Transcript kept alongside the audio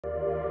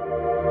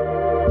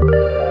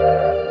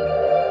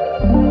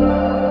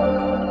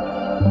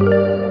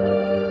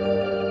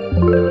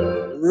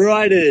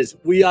Riders,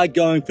 we are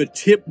going for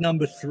tip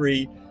number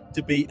 3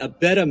 to be a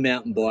better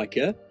mountain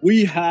biker.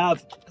 We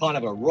have kind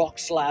of a rock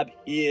slab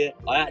here.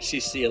 I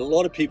actually see a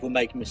lot of people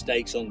making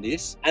mistakes on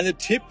this. And the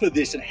tip for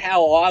this and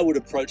how I would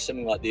approach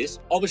something like this,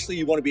 obviously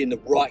you want to be in the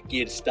right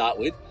gear to start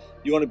with.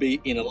 You want to be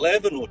in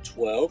 11 or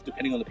 12,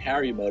 depending on the power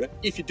of your motor.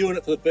 If you're doing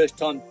it for the first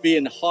time, be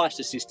in the highest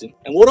assistant.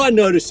 And what I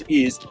notice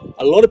is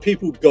a lot of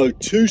people go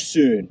too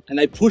soon and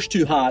they push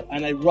too hard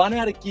and they run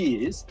out of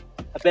gears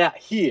about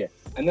here,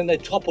 and then they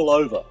topple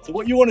over. So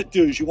what you want to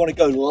do is you want to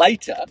go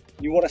later.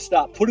 You want to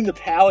start putting the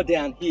power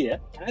down here.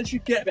 And as you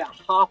get about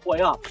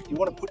halfway up, you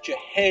want to put your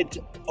head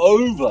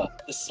over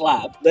the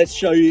slab. Let's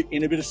show you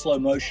in a bit of slow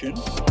motion.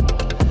 Here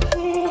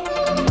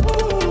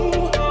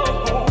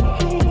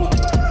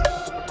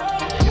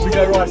we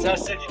go, right, as I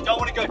said, you don't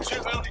want to go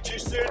too early, too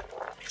soon.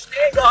 You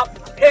stand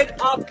up, head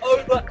up,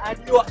 over,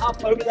 and you're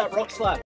up over that rock slab.